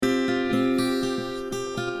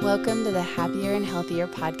Welcome to the Happier and Healthier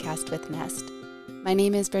podcast with Nest. My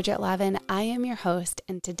name is Bridget Lavin. I am your host,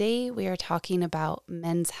 and today we are talking about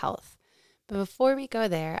men's health. But before we go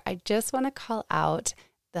there, I just want to call out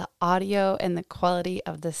the audio and the quality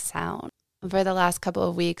of the sound. For the last couple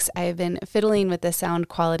of weeks, I have been fiddling with the sound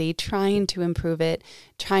quality, trying to improve it,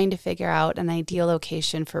 trying to figure out an ideal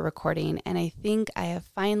location for recording, and I think I have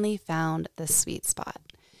finally found the sweet spot.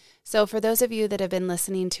 So for those of you that have been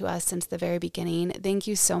listening to us since the very beginning, thank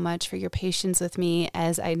you so much for your patience with me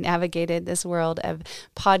as I navigated this world of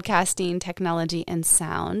podcasting, technology, and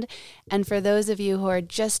sound. And for those of you who are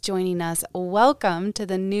just joining us, welcome to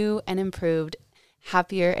the new and improved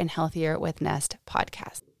Happier and Healthier with Nest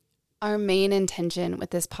podcast. Our main intention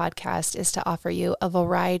with this podcast is to offer you a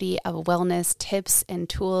variety of wellness tips and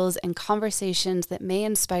tools and conversations that may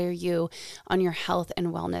inspire you on your health and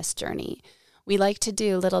wellness journey. We like to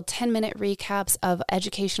do little 10-minute recaps of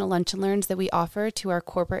educational lunch and learns that we offer to our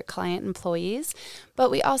corporate client employees,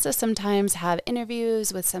 but we also sometimes have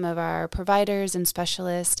interviews with some of our providers and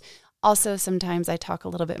specialists. Also, sometimes I talk a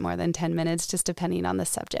little bit more than 10 minutes, just depending on the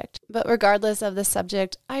subject. But regardless of the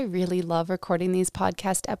subject, I really love recording these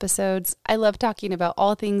podcast episodes. I love talking about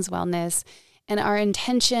all things wellness. And our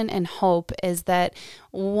intention and hope is that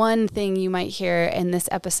one thing you might hear in this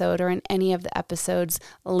episode or in any of the episodes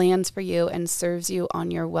lands for you and serves you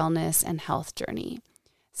on your wellness and health journey.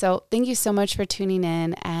 So thank you so much for tuning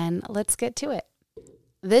in, and let's get to it.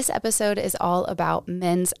 This episode is all about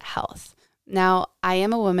men's health. Now, I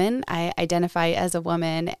am a woman. I identify as a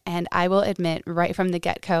woman, and I will admit right from the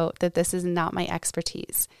get-go that this is not my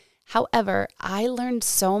expertise. However, I learned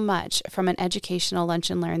so much from an educational lunch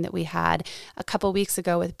and learn that we had a couple weeks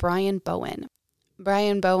ago with Brian Bowen.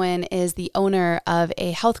 Brian Bowen is the owner of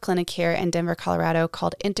a health clinic here in Denver, Colorado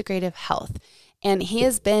called Integrative Health. And he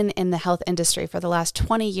has been in the health industry for the last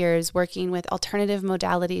 20 years, working with alternative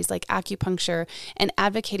modalities like acupuncture and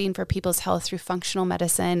advocating for people's health through functional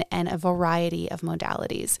medicine and a variety of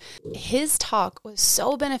modalities. His talk was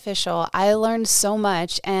so beneficial. I learned so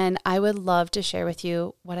much, and I would love to share with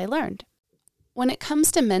you what I learned. When it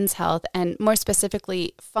comes to men's health, and more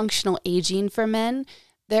specifically functional aging for men,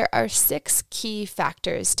 there are 6 key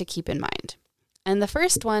factors to keep in mind. And the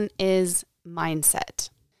first one is mindset.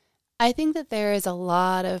 I think that there is a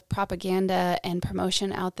lot of propaganda and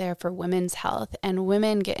promotion out there for women's health, and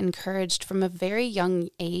women get encouraged from a very young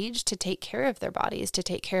age to take care of their bodies, to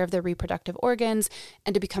take care of their reproductive organs,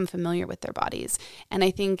 and to become familiar with their bodies. And I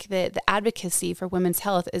think that the advocacy for women's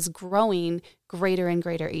health is growing greater and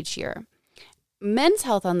greater each year. Men's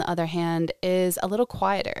health, on the other hand, is a little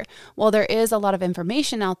quieter. While there is a lot of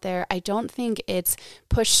information out there, I don't think it's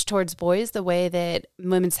pushed towards boys the way that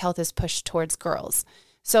women's health is pushed towards girls.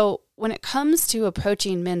 So when it comes to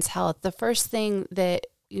approaching men's health, the first thing that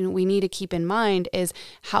we need to keep in mind is,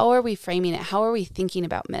 how are we framing it? How are we thinking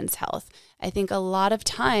about men's health? I think a lot of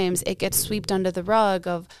times it gets swept under the rug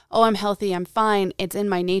of, oh, I'm healthy, I'm fine. It's in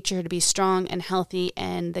my nature to be strong and healthy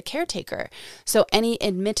and the caretaker. So any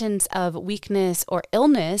admittance of weakness or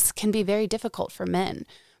illness can be very difficult for men.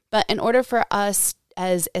 But in order for us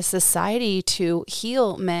as a society to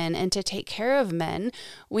heal men and to take care of men,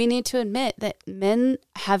 we need to admit that men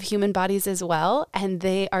have human bodies as well, and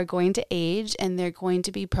they are going to age and they're going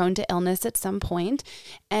to be prone to illness at some point.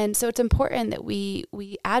 And so it's important that we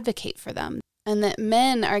advocate for them, and that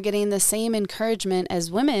men are getting the same encouragement as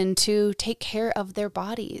women to take care of their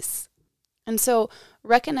bodies. And so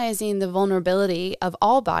recognizing the vulnerability of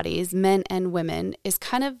all bodies, men and women, is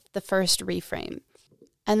kind of the first reframe.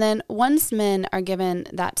 And then once men are given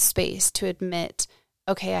that space to admit,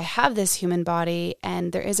 okay, I have this human body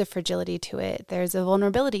and there is a fragility to it, there's a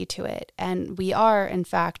vulnerability to it, and we are, in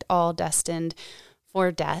fact, all destined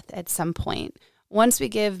for death at some point. Once we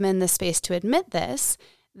give men the space to admit this,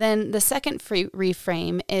 then the second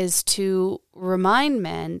reframe is to remind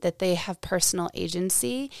men that they have personal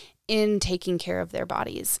agency in taking care of their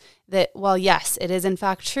bodies. That while, yes, it is in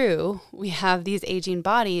fact true, we have these aging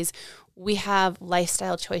bodies, we have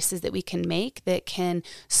lifestyle choices that we can make that can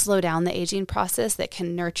slow down the aging process, that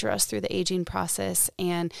can nurture us through the aging process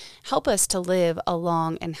and help us to live a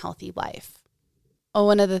long and healthy life. Oh,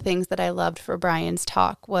 one of the things that I loved for Brian's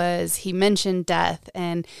talk was he mentioned death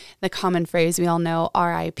and the common phrase we all know,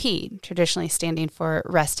 RIP, traditionally standing for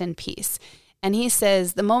rest in peace. And he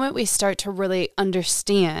says the moment we start to really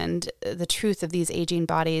understand the truth of these aging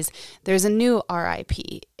bodies, there's a new RIP.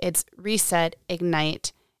 It's reset,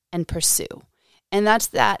 ignite, and pursue. And that's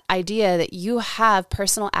that idea that you have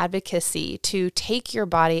personal advocacy to take your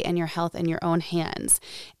body and your health in your own hands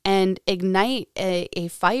and ignite a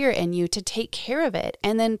fire in you to take care of it,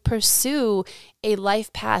 and then pursue a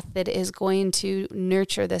life path that is going to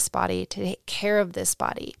nurture this body, to take care of this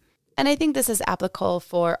body. And I think this is applicable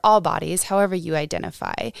for all bodies, however you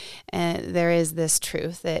identify. And there is this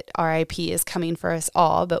truth that RIP is coming for us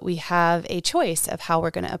all, but we have a choice of how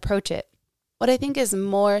we're going to approach it. What I think is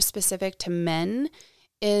more specific to men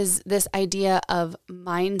is this idea of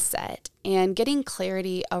mindset and getting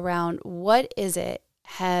clarity around what is it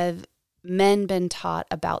have men been taught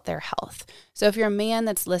about their health. So if you're a man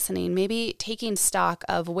that's listening, maybe taking stock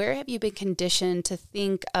of where have you been conditioned to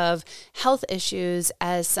think of health issues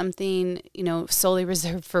as something, solely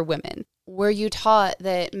reserved for women? Were you taught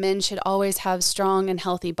that men should always have strong and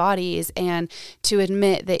healthy bodies, and to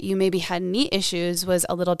admit that you maybe had knee issues was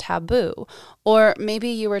a little taboo? Or maybe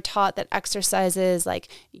you were taught that exercises like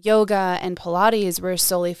yoga and Pilates were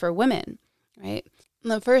solely for women, right?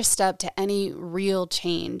 The first step to any real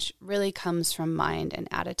change really comes from mind and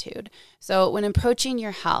attitude. So when approaching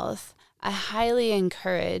your health, I highly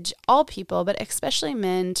encourage all people, but especially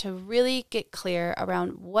men, to really get clear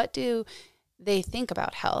around what do they think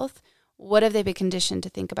about health. What have they been conditioned to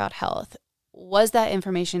think about health? Was that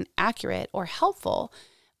information accurate or helpful?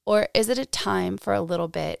 Or is it a time for a little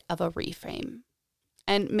bit of a reframe?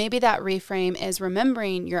 And maybe that reframe is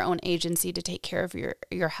remembering your own agency to take care of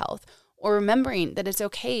your health, or remembering that it's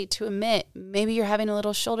okay to admit maybe you're having a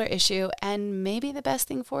little shoulder issue and maybe the best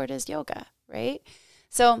thing for it is yoga, right?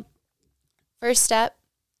 So first step,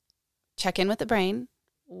 check in with the brain.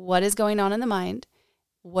 What is going on in the mind?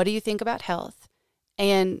 What do you think about health?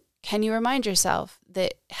 And can you remind yourself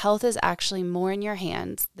that health is actually more in your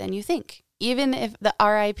hands than you think? Even if the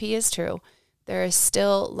RIP is true, there are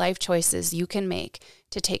still life choices you can make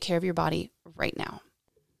to take care of your body right now.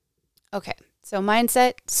 Okay, so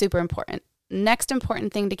mindset, super important. Next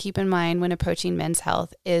important thing to keep in mind when approaching men's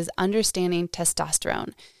health is understanding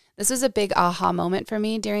testosterone. This was a big aha moment for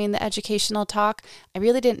me during the educational talk. I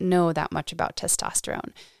really didn't know that much about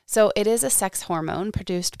testosterone. So it is a sex hormone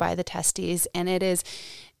produced by the testes, and it is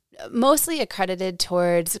mostly accredited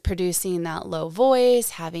towards producing that low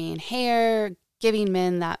voice, having hair, giving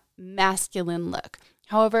men that masculine look.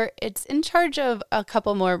 However, it's in charge of a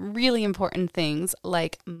couple more really important things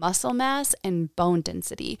like muscle mass and bone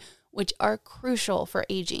density, which are crucial for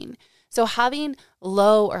aging. So having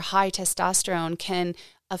low or high testosterone can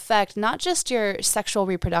affect not just your sexual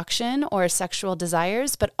reproduction or sexual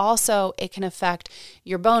desires, but also it can affect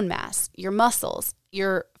your bone mass, your muscles,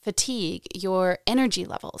 your fatigue, your energy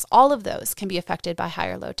levels. All of those can be affected by high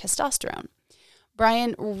or low testosterone.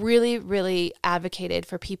 Brian really, really advocated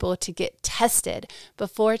for people to get tested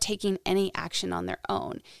before taking any action on their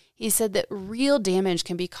own. He said that real damage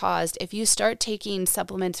can be caused if you start taking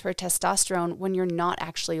supplements for testosterone when you're not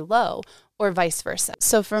actually low, or vice versa.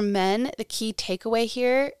 So for men, the key takeaway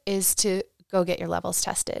here is to go get your levels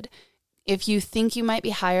tested. If you think you might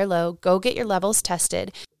be high or low, go get your levels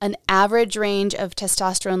tested. An average range of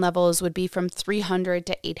testosterone levels would be from 300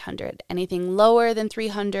 to 800. Anything lower than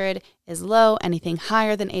 300 is low. Anything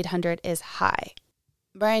higher than 800 is high.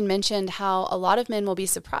 Brian mentioned how a lot of men will be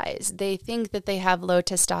surprised. They think that they have low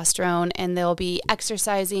testosterone and they'll be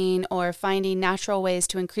exercising or finding natural ways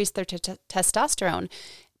to increase their testosterone.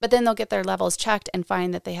 But then they'll get their levels checked and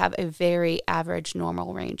find that they have a very average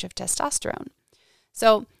normal range of testosterone.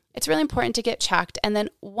 So it's really important to get checked. And then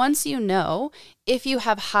once you know if you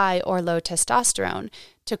have high or low testosterone,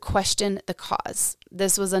 to question the cause.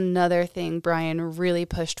 This was another thing Brian really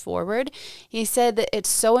pushed forward. He said that it's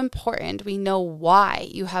so important we know why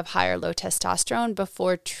you have high or low testosterone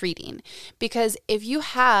before treating. Because if you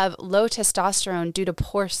have low testosterone due to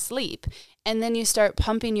poor sleep, and then you start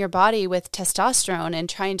pumping your body with testosterone and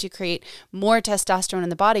trying to create more testosterone in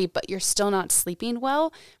the body, but you're still not sleeping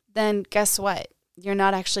well, then guess what? You're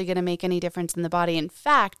not actually going to make any difference in the body. In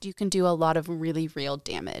fact, you can do a lot of really real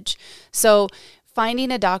damage. So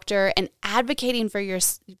finding a doctor and advocating for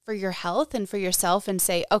your health and for yourself and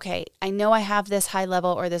say, okay, I know I have this high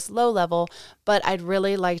level or this low level, but I'd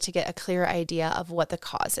really like to get a clear idea of what the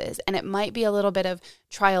cause is. And it might be a little bit of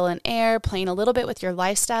trial and error, playing a little bit with your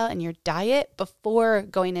lifestyle and your diet before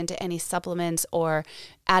going into any supplements or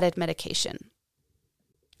added medication.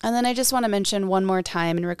 And then I just want to mention one more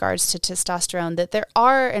time in regards to testosterone that there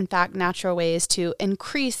are, in fact, natural ways to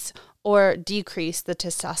increase or decrease the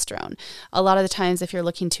testosterone. A lot of the times, if you're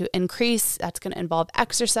looking to increase, that's going to involve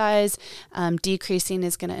exercise. Decreasing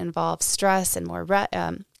is going to involve stress and more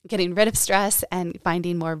getting rid of stress and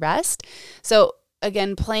finding more rest. So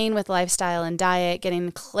again, playing with lifestyle and diet,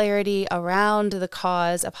 getting clarity around the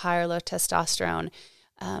cause of high or low testosterone,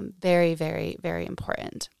 very, very, very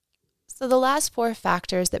important. So the last 4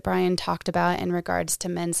 factors that Brian talked about in regards to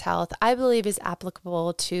men's health, I believe is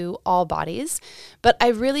applicable to all bodies. But I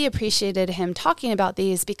really appreciated him talking about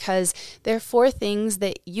these because they're 4 things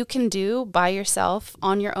that you can do by yourself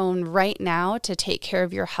on your own right now to take care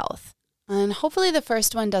of your health. And hopefully the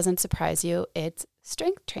first one doesn't surprise you. It's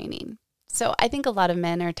strength training. So I think a lot of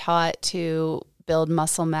men are taught to build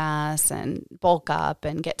muscle mass and bulk up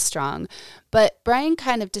and get strong. But Brian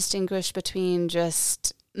kind of distinguished between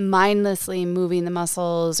just mindlessly moving the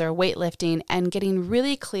muscles or weightlifting and getting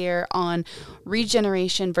really clear on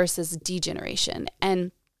regeneration versus degeneration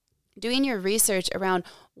and doing your research around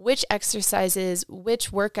which exercises,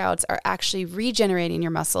 which workouts are actually regenerating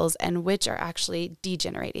your muscles and which are actually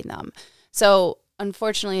degenerating them. So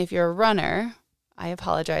unfortunately, if you're a runner, I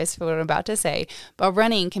apologize for what I'm about to say, but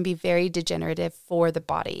running can be very degenerative for the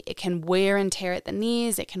body. It can wear and tear at the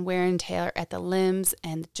knees, it can wear and tear at the limbs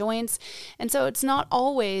and the joints, and so it's not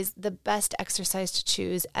always the best exercise to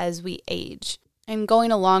choose as we age. And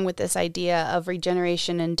going along with this idea of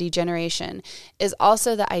regeneration and degeneration is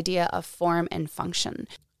also the idea of form and function.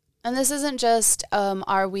 And this isn't just,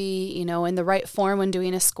 are we, in the right form when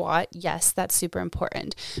doing a squat? Yes, that's super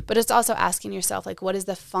important. But it's also asking yourself, what is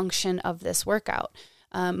the function of this workout?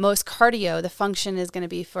 Most cardio, the function is going to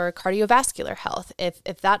be for cardiovascular health. If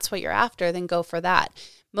that's what you're after, then go for that.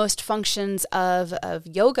 Most functions of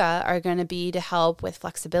yoga are going to be to help with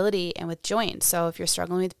flexibility and with joints. So if you're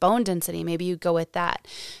struggling with bone density, maybe you go with that.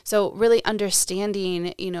 So really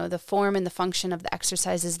understanding, the form and the function of the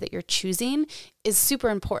exercises that you're choosing is super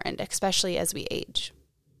important, especially as we age.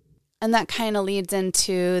 And that kind of leads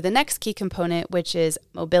into the next key component, which is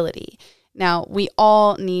mobility. Now, we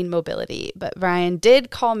all need mobility, but Brian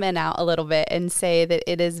did call men out a little bit and say that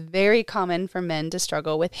it is very common for men to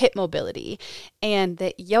struggle with hip mobility and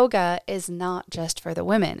that yoga is not just for the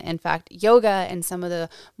women. In fact, yoga and some of the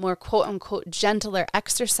more quote-unquote gentler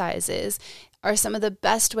exercises are some of the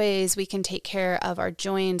best ways we can take care of our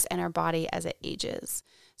joints and our body as it ages.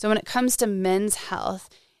 So when it comes to men's health,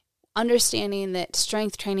 understanding that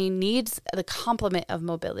strength training needs the complement of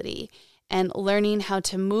mobility and learning how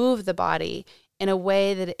to move the body in a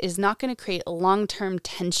way that is not going to create long-term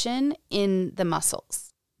tension in the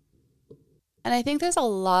muscles. And I think there's a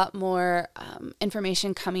lot more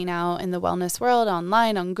information coming out in the wellness world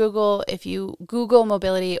online on Google. If you Google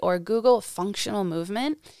mobility or Google functional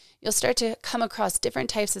movement, you'll start to come across different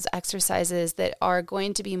types of exercises that are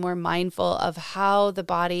going to be more mindful of how the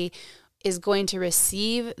body is going to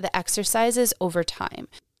receive the exercises over time.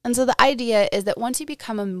 And so the idea is that once you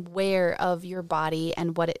become aware of your body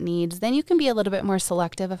and what it needs, then you can be a little bit more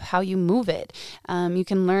selective of how you move it. You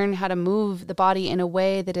can learn how to move the body in a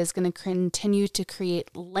way that is going to continue to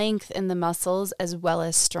create length in the muscles as well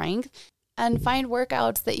as strength, and find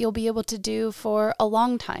workouts that you'll be able to do for a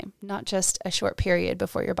long time, not just a short period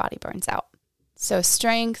before your body burns out. So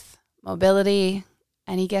strength, mobility,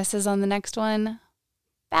 any guesses on the next one?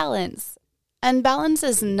 Balance. And balance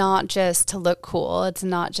is not just to look cool. It's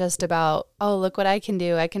not just about, oh, look what I can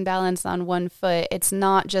do. I can balance on one foot. It's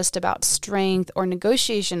not just about strength or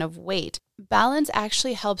negotiation of weight. Balance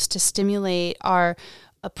actually helps to stimulate our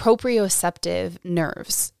proprioceptive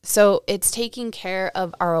nerves. So it's taking care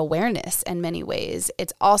of our awareness in many ways.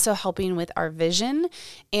 It's also helping with our vision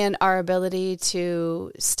and our ability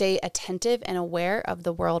to stay attentive and aware of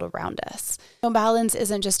the world around us. So balance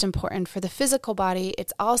isn't just important for the physical body,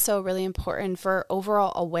 it's also really important for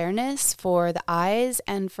overall awareness for the eyes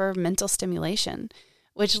and for mental stimulation,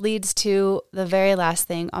 which leads to the very last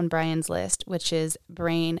thing on Brian's list, which is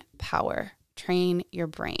brain power. Train your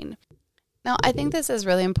brain. Now, I think this is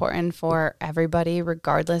really important for everybody,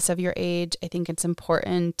 regardless of your age. I think it's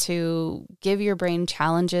important to give your brain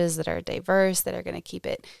challenges that are diverse, that are going to keep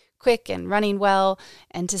it quick and running well,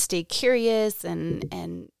 and to stay curious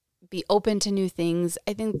and be open to new things.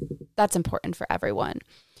 I think that's important for everyone.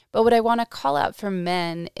 But what I want to call out for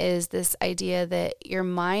men is this idea that your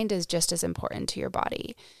mind is just as important to your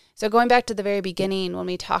body. So going back to the very beginning, when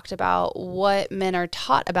we talked about what men are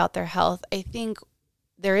taught about their health, I think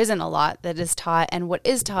there isn't a lot that is taught, and what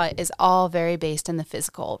is taught is all very based in the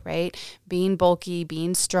physical, right? Being bulky,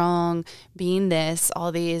 being strong, being this,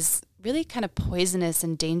 all these really kind of poisonous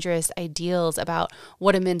and dangerous ideals about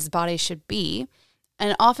what a man's body should be.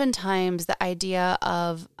 And oftentimes the idea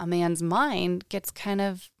of a man's mind gets kind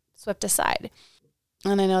of swept aside.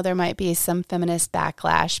 And I know there might be some feminist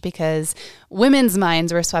backlash because women's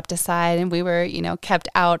minds were swept aside and we were, kept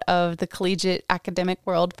out of the collegiate academic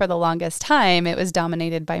world for the longest time. It was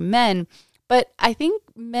dominated by men. But I think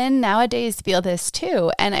men nowadays feel this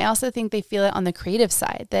too. And I also think they feel it on the creative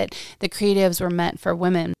side, that the creatives were meant for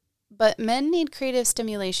women. But men need creative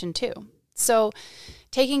stimulation too. So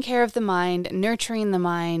taking care of the mind, nurturing the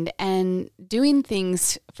mind, and doing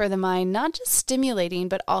things for the mind, not just stimulating,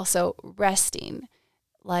 but also resting,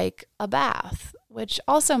 like a bath, which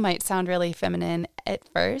also might sound really feminine at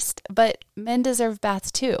first, but men deserve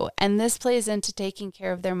baths too. And this plays into taking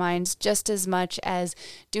care of their minds just as much as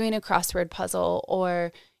doing a crossword puzzle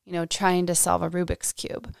or, trying to solve a Rubik's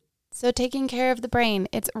Cube. So taking care of the brain,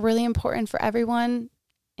 it's really important for everyone,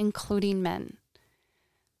 including men.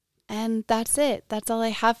 And that's it. That's all I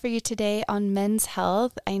have for you today on men's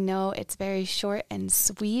health. I know it's very short and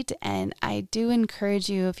sweet, and I do encourage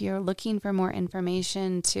you, if you're looking for more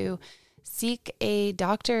information, to seek a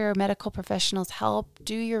doctor or medical professional's help,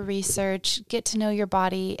 do your research, get to know your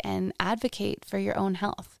body, and advocate for your own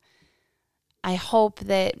health. I hope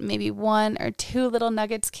that maybe 1 or 2 little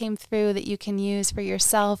nuggets came through that you can use for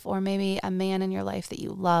yourself or maybe a man in your life that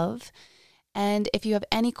you love. And if you have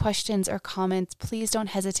any questions or comments, please don't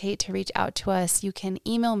hesitate to reach out to us. You can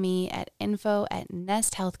email me at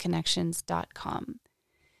info@nesthealthconnections.com.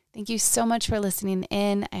 Thank you so much for listening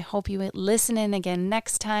in. I hope you will listen in again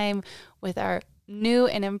next time with our new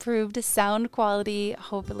and improved sound quality.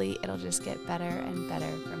 Hopefully, it'll just get better and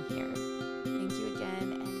better from here.